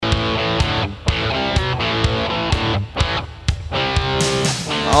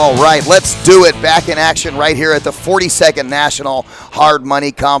All right, let's do it. Back in action right here at the 42nd National Hard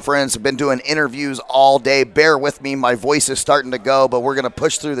Money Conference. I've been doing interviews all day. Bear with me. My voice is starting to go, but we're going to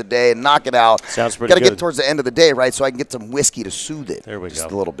push through the day and knock it out. Sounds pretty good. Got to get towards the end of the day, right, so I can get some whiskey to soothe it. There we just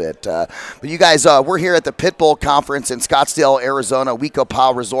go. a little bit. But you guys, we're here at the Pitbull Conference in Scottsdale, Arizona,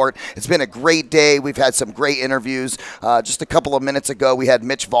 Wekopah Resort. It's been a great day. We've had some great interviews. Just a couple of minutes ago, we had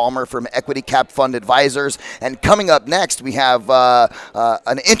Mitch Vollmer from Equity Cap Fund Advisors. And coming up next, we have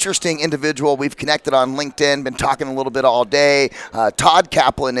an interesting individual. We've connected on LinkedIn, been talking a little bit all day. Todd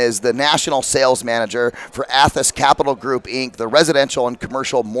Kaplan is the National Sales Manager for Athos Capital Group, Inc., the residential and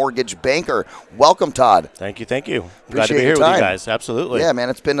commercial mortgage banker. Welcome, Todd. Thank you. Glad to Appreciate be here your with time. you guys. Absolutely. Yeah, man,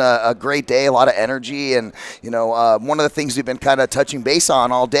 it's been a great day, a lot of energy, and, one of the things we've been kind of touching base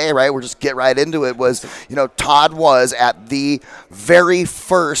on all day, right, we'll just get right into it, was, Todd was at the very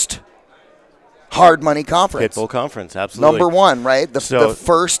first Hard Money Conference. Pitbull Conference, absolutely. Number one, right? The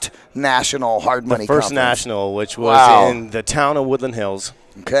first national Hard Money Conference. The first national, which was in the town of Woodland Hills.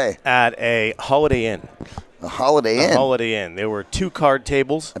 Okay. At a Holiday Inn. A Holiday Inn. Holiday Inn. There were 2 card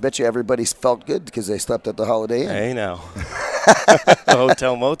tables. I bet you everybody felt good because they slept at the Holiday Inn. Hey, now.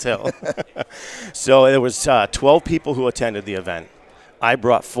 Hotel motel. So there was 12 people who attended the event. I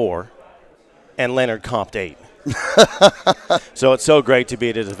brought 4, and Leonard comped 8. So it's so great to be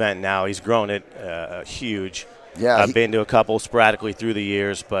at his event now. He's grown it huge. Yeah, I've been to a couple sporadically through the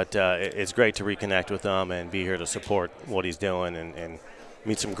years, but it's great to reconnect with him and be here to support what he's doing and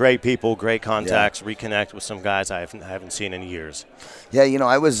meet some great people, great contacts, reconnect with some guys I haven't seen in years. Yeah,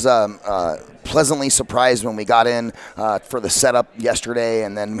 I was pleasantly surprised when we got in for the setup yesterday,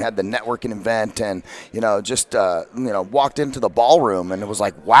 and then we had the networking event, and walked into the ballroom, and it was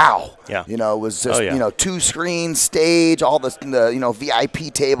like, wow. Yeah. It was just 2 screens, stage, all the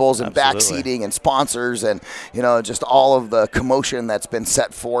VIP tables and back seating and sponsors, and just all of the commotion that's been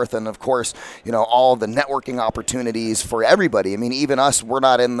set forth, and of course all of the networking opportunities for everybody. I mean, even us, we're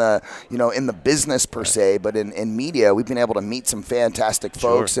not in the in the business per se, but in media, we've been able to meet some fantastic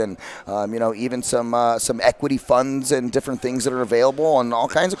folks, and even some equity funds and different things that are available, and all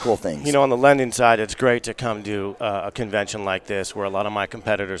kinds of cool things. On the lending side, it's great to come to a convention like this where a lot of my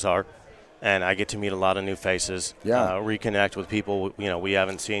competitors are, and I get to meet a lot of new faces, reconnect with people we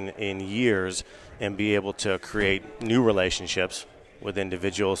haven't seen in years, and be able to create new relationships with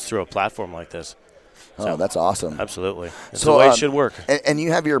individuals through a platform like this. Oh, that's awesome. Absolutely. That's the way it should work. And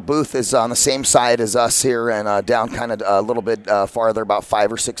you have your booth is on the same side as us here, and down kind of a little bit farther, about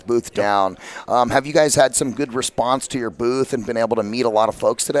 5 or 6 booths down. Have you guys had some good response to your booth and been able to meet a lot of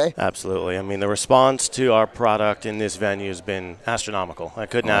folks today? Absolutely. I mean, the response to our product in this venue has been astronomical. I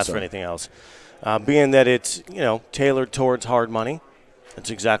couldn't ask for anything else. Being that it's, tailored towards hard money, that's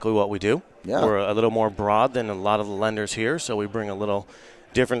exactly what we do. Yeah. We're a little more broad than a lot of the lenders here, so we bring a little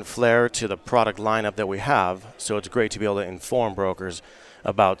different flair to the product lineup that we have, so it's great to be able to inform brokers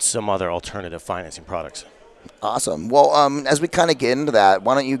about some other alternative financing products. Awesome. Well, as we kind of get into that,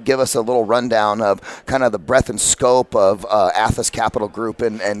 why don't you give us a little rundown of kind of the breadth and scope of Athos Capital Group,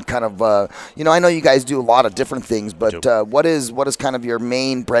 and kind of, I know you guys do a lot of different things, but what is kind of your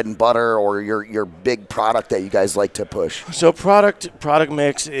main bread and butter, or your big product that you guys like to push? So product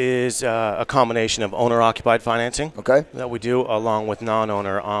mix is a combination of owner-occupied financing that we do, along with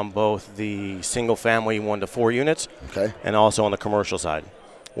non-owner on both the single-family 1 to 4 units, and also on the commercial side.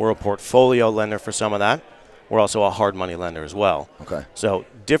 We're a portfolio lender for some of that. We're also a hard money lender as well. Okay. So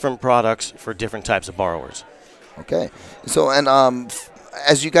different products for different types of borrowers. Okay. So, and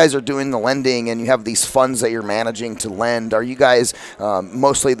as you guys are doing the lending and you have these funds that you're managing to lend, are you guys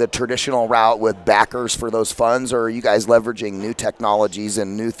mostly the traditional route with backers for those funds, or are you guys leveraging new technologies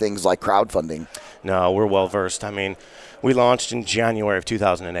and new things like crowdfunding? No, we're well versed. I mean, we launched in January of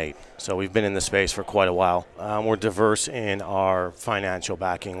 2008, so we've been in the space for quite a while. We're diverse in our financial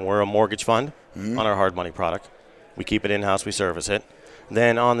backing. We're a mortgage fund on our hard money product. We keep it in-house, we service it.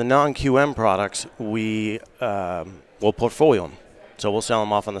 Then on the non-QM products, we'll portfolio them. So we'll sell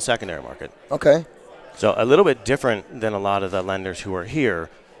them off on the secondary market. Okay. So a little bit different than a lot of the lenders who are here,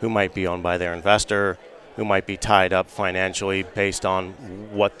 who might be owned by their investor, who might be tied up financially based on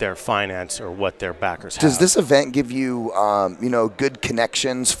what their finance or what their backers have. Does this event give you, good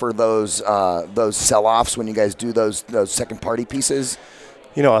connections for those sell-offs when you guys do those second-party pieces?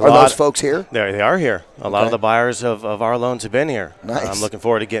 You know, Are those folks here? They are here. A lot of the buyers of our loans have been here. Nice. I'm looking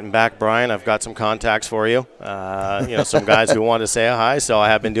forward to getting back, Brian. I've got some contacts for you. Some guys who want to say hi, so I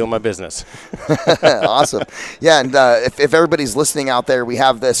have been doing my business. Awesome. Yeah, and if everybody's listening out there, we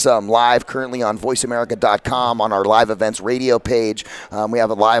have this live currently on voiceamerica.com on our live events radio page. We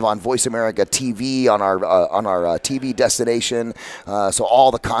have it live on Voice America TV on our TV destination. So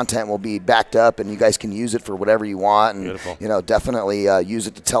all the content will be backed up, and you guys can use it for whatever you want. And Beautiful. Definitely use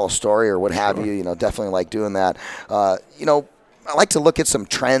it to tell a story or what have you. Definitely like doing that. I like to look at some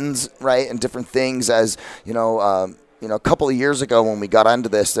trends, right, and different things as a couple of years ago when we got into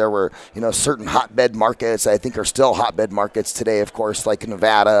this, there were, certain hotbed markets I think are still hotbed markets today, of course, like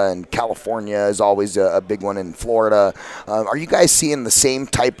Nevada and California is always a big one, in Florida. Are you guys seeing the same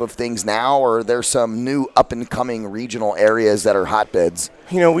type of things now, or are there some new up-and-coming regional areas that are hotbeds?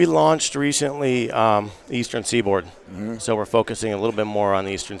 We launched recently Eastern Seaboard, so we're focusing a little bit more on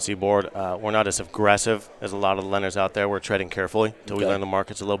the Eastern Seaboard. We're not as aggressive as a lot of the lenders out there. We're treading carefully until we learn the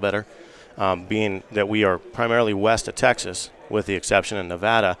markets a little better. Being that we are primarily west of Texas, with the exception of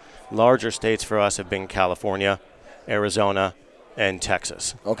Nevada, larger states for us have been California, Arizona, and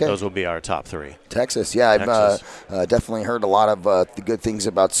Texas. Okay. Those will be our top three. Texas, yeah. I've definitely heard a lot of the good things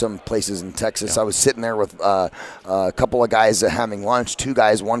about some places in Texas. I was sitting there with a couple of guys having lunch, two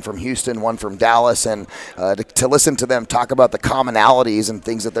guys, one from Houston, one from Dallas, and to listen to them talk about the commonalities and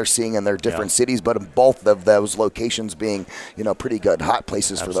things that they're seeing in their different cities, but in both of those locations being, pretty good hot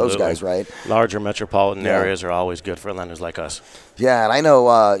places for those guys, right? Larger metropolitan areas are always good for lenders like us. Yeah, and I know,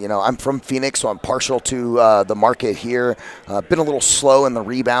 I'm from Phoenix, so I'm partial to the market here. Been a little slow in the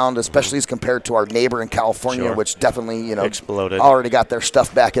rebound, especially as compared to our neighbor in California, which definitely, exploded. Already got their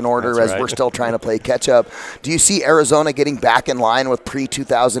stuff back in order. That's as we're still trying to play catch up. Do you see Arizona getting back in line with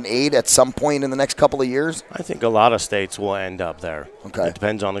pre-2008 at some point in the next couple of years? I think a lot of states will end up there. Okay. It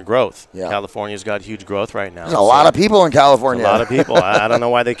depends on the growth. Yeah. California's got huge growth right now. There's a lot of people in California. A lot of people. I don't know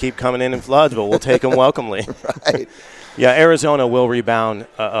why they keep coming in floods, but we'll take them welcomely. Right. Yeah, Arizona will rebound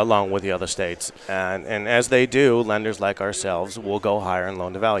along with the other states. And as they do, lenders like ourselves will go higher in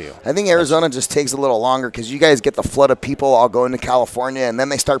loan to value. I think Arizona just takes a little longer because you guys get the flood of people all going to California, and then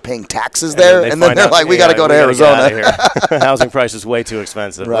they start paying taxes there, and then they're like, we got to go to Arizona. Housing price is way too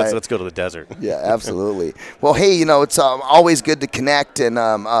expensive. Right. Let's go to the desert. Yeah, absolutely. Well, hey, it's always good to connect, and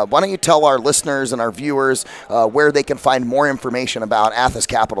why don't you tell our listeners and our viewers where they can find more information about Athos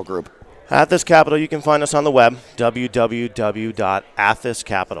Capital Group? Athos Capital, you can find us on the web,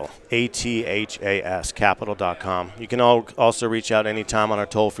 www.athoscapital.com. You can also reach out anytime on our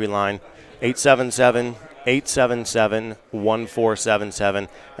toll-free line, 877-877-1477.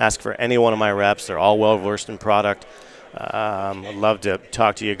 Ask for any one of my reps. They're all well-versed in product. I'd love to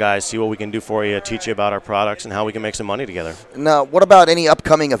talk to you guys, see what we can do for you, teach you about our products and how we can make some money together. Now, what about any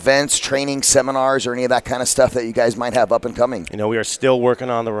upcoming events, training, seminars, or any of that kind of stuff that you guys might have up and coming? We are still working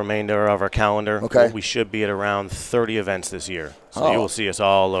on the remainder of our calendar. Okay. We should be at around 30 events this year. So you will see us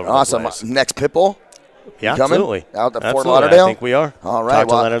all over the place. Awesome. Next Pitbull? Yeah, coming? absolutely. Out at Fort Absolutely. Lauderdale? I think we are. All right. Talked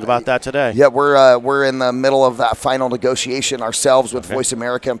to Leonard about that today. Yeah, we're in the middle of that final negotiation ourselves with Voice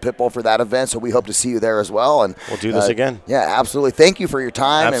America and Pitbull for that event, so we hope to see you there as well. And we'll do this again. Yeah, absolutely. Thank you for your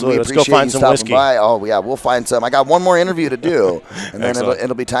time, absolutely. and we appreciate you stopping whiskey. by. Oh, yeah, we'll find some. I got one more interview to do, and then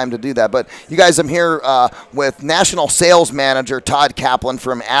it'll be time to do that. But you guys, I'm here with National Sales Manager Todd Kaplan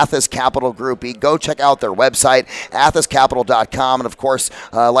from Athos Capital Group. Go check out their website, athoscapital.com, and of course,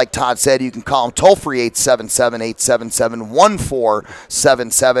 like Todd said, you can call them toll-free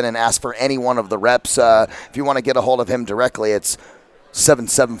 877-877-1477 and ask for any one of the reps. If you want to get a hold of him directly, it's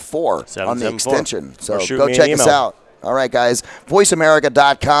 774 on the extension. So go check us out. All right, guys.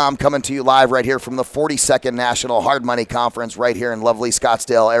 VoiceAmerica.com coming to you live right here from the 42nd National Hard Money Conference right here in lovely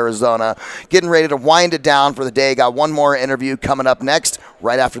Scottsdale, Arizona. Getting ready to wind it down for the day. Got one more interview coming up next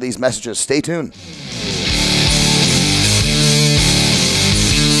right after these messages. Stay tuned.